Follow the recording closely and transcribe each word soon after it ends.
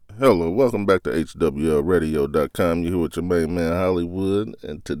Hello, welcome back to HWLradio.com. You're here with your main man, Hollywood.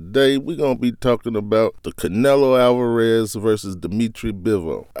 And today we're going to be talking about the Canelo Alvarez versus Dimitri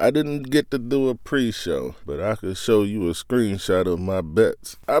Bivol. I didn't get to do a pre-show, but I could show you a screenshot of my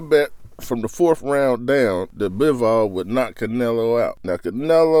bets. I bet from the fourth round down that Bivol would knock Canelo out. Now,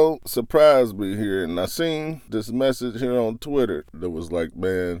 Canelo surprised me here, and I seen this message here on Twitter that was like,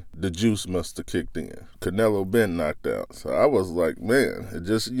 man, the juice must have kicked in. Canelo been knocked out. So I was like, man, it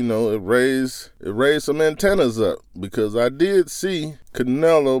just, it raised some antennas up, because I did see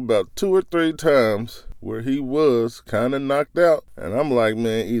Canelo about 2 or 3 times where he was kind of knocked out. And I'm like,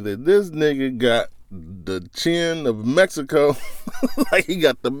 man, either this nigga got the chin of Mexico, like he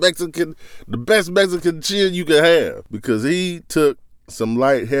got the best Mexican chin you could have, because he took some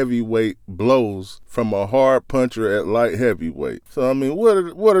light heavyweight blows from a hard puncher at light heavyweight. So, I mean,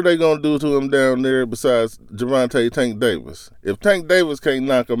 what are they going to do to him down there besides Gervonta Tank Davis? If Tank Davis can't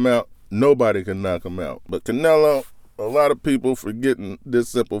knock him out, nobody can knock him out. But Canelo, a lot of people forgetting this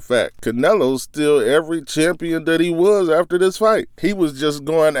simple fact. Canelo's still every champion that he was after this fight. He was just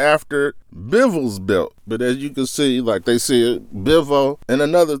going after Bivol's belt. But as you can see, like they said, Bivol, and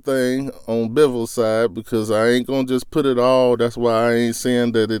another thing on Bivol's side, because I ain't going to just put it all, that's why I ain't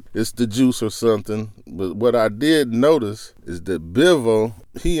saying that it's the juice or something. But what I did notice is that Bivol,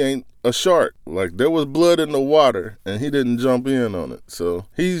 he ain't a shark. Like, there was blood in the water, and he didn't jump in on it. So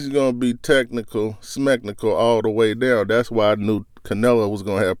he's going to be technical, smecnical all the way down. That's why I knew Canelo was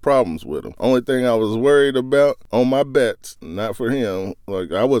going to have problems with him. Only thing I was worried about on my bets, not for him,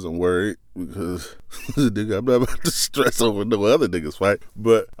 like I wasn't worried, because I'm not about to stress over no other niggas fight.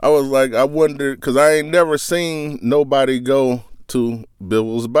 But I was like, I wondered, because I ain't never seen nobody go to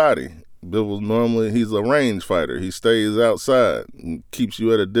Bivol's body. Bivol normally, he's a range fighter. He stays outside and keeps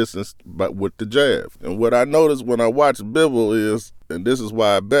you at a distance with the jab. And what I noticed when I watched Bivol is, and this is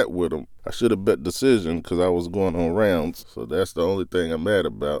why I bet with him, I should have bet decision because I was going on rounds. So that's the only thing I'm mad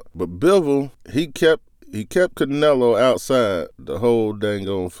about. But Bivol, he kept Canelo outside the whole dang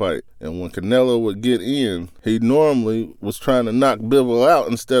on fight. And when Canelo would get in, he normally was trying to knock Bivol out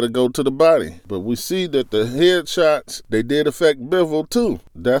instead of go to the body. But we see that the headshots, they did affect Bivol too.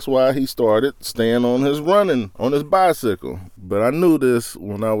 That's why he started staying on his bicycle. But I knew this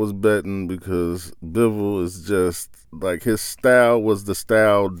when I was betting, because Bivol is just, like, his style was the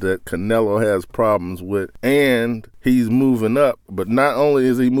style that Canelo has problems with, and he's moving up. But not only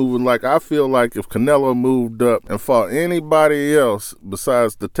is he moving, like, I feel like if Canelo moved up and fought anybody else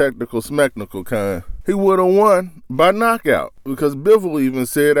besides the technical, smecnical kind, he would have won by knockout. Because Bivol even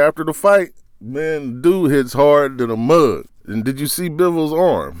said after the fight, man, dude hits hard than a mug. And did you see Bivol's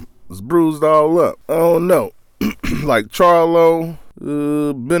arm? It's bruised all up. I don't know. Like Charlo,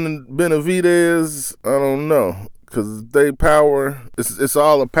 Benavidez, I don't know. Because they power, it's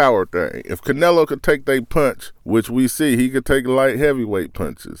all a power thing. If Canelo could take their punch, which we see, he could take light heavyweight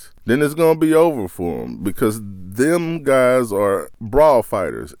punches, then it's going to be over for him, because them guys are brawl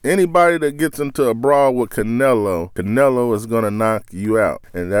fighters. Anybody that gets into a brawl with Canelo is going to knock you out.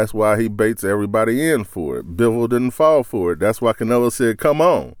 And that's why he baits everybody in for it. Bivol didn't fall for it. That's why Canelo said, come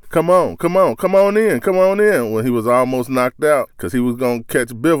on in, when he was almost knocked out, because he was going to catch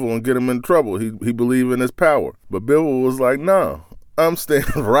Bivol and get him in trouble. He believed in his power. But Bivol was like, no, I'm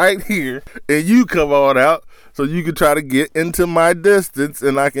standing right here, and you come on out so you can try to get into my distance,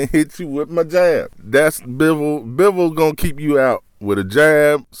 and I can hit you with my jab. That's Bivol. Bivol going to keep you out with a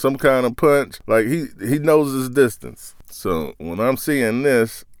jab, some kind of punch. Like, he knows his distance. So when I'm seeing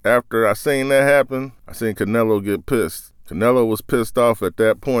this, after I seen that happen, I seen Canelo get pissed. Canelo was pissed off at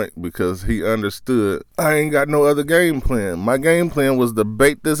that point because he understood, I ain't got no other game plan. My game plan was to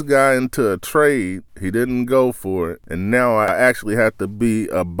bait this guy into a trade. He didn't go for it. And now I actually have to be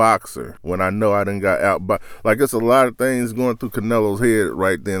a boxer when I know I done got out. Like, it's a lot of things going through Canelo's head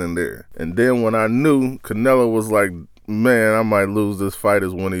right then and there. And then when I knew Canelo was like, man, I might lose this fight,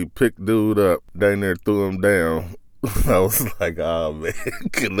 is when he picked dude up, dang near threw him down. I was like, oh man,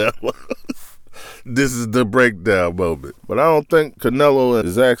 Canelo. This is the breakdown moment. But I don't think Canelo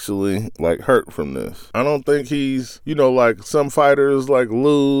is actually, like, hurt from this. I don't think he's, like some fighters like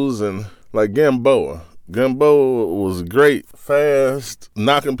lose, and like Gamboa. Gamboa was great, fast,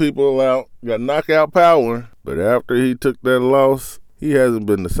 knocking people out, got knockout power. But after he took that loss, he hasn't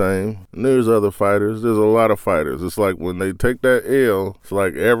been the same. And there's other fighters. There's a lot of fighters. It's like when they take that L, it's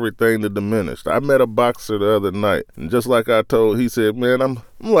like everything to diminish. I met a boxer the other night, and just like I told, he said, man, I'm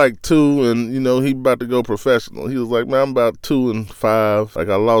like 2, and, he about to go professional. He was like, man, I'm about 2-5. Like,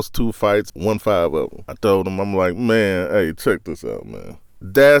 I lost 2 fights, won 5 of them. I told him, I'm like, man, hey, check this out, man.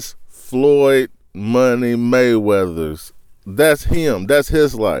 That's Floyd Money Mayweather's that's him. That's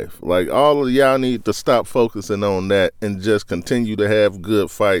his life. Like, all of y'all need to stop focusing on that and just continue to have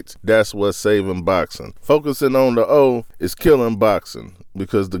good fights. That's what's saving boxing. Focusing on the O is killing boxing,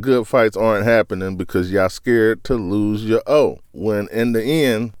 because the good fights aren't happening because y'all scared to lose your O. When in the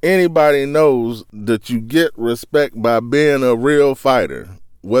end, anybody knows that you get respect by being a real fighter.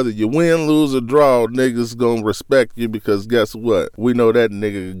 Whether you win, lose, or draw, niggas gonna respect you, because guess what? We know that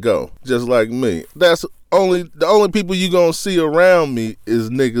nigga can go. Just like me. The only people you gonna see around me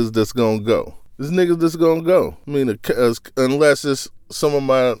is niggas that's gonna go. It's niggas that's gonna go. I mean, unless it's some of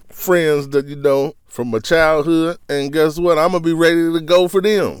my friends that you know from my childhood, and guess what? I'm gonna be ready to go for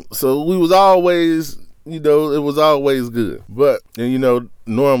them. So we was always, it was always good. But, and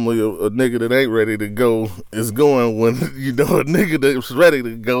normally a nigga that ain't ready to go is going when, a nigga that's ready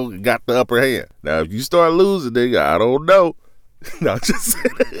to go got the upper hand. Now, if you start losing, nigga, I don't know. No, just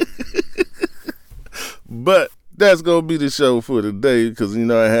saying. But that's going to be the show for today, because,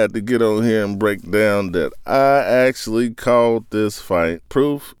 I had to get on here and break down that I actually called this fight.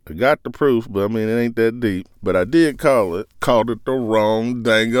 Proof. I got the proof, but, it ain't that deep. But I did call it. Called it the wrong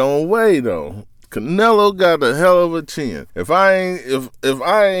dang on way, though. Canelo got a hell of a chin. If I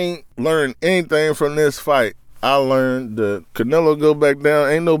ain't learned anything from this fight, I learned that Canelo go back down,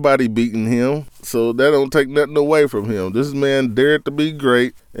 ain't nobody beating him. So that don't take nothing away from him. This man dared to be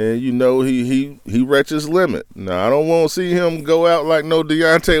great, and he reached his limit. Now, I don't want to see him go out like no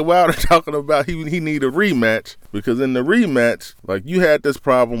Deontay Wilder talking about he need a rematch, because in the rematch, like, you had this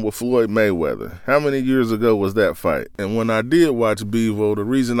problem with Floyd Mayweather. How many years ago was that fight? And when I did watch Bivol, the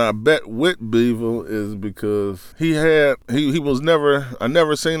reason I bet with Bivol is because I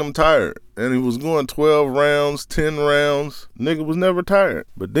never seen him tired. And he was going 12 rounds, 10 rounds. Nigga was never tired.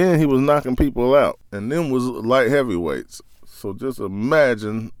 But then he was knocking people out. And them was light heavyweights. So just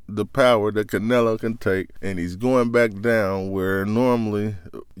imagine the power that Canelo can take, and he's going back down where normally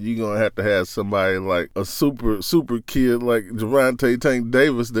you're going to have somebody like a super kid like Gervonta Tank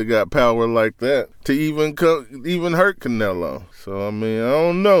Davis that got power like that to even hurt Canelo. So, I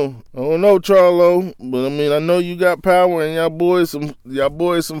don't know. Charlo, but I know you got power, and y'all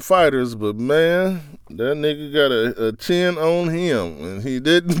boys some fighters, but man, that nigga got a chin on him, and he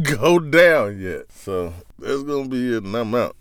didn't go down yet. So that's going to be it, and I'm out.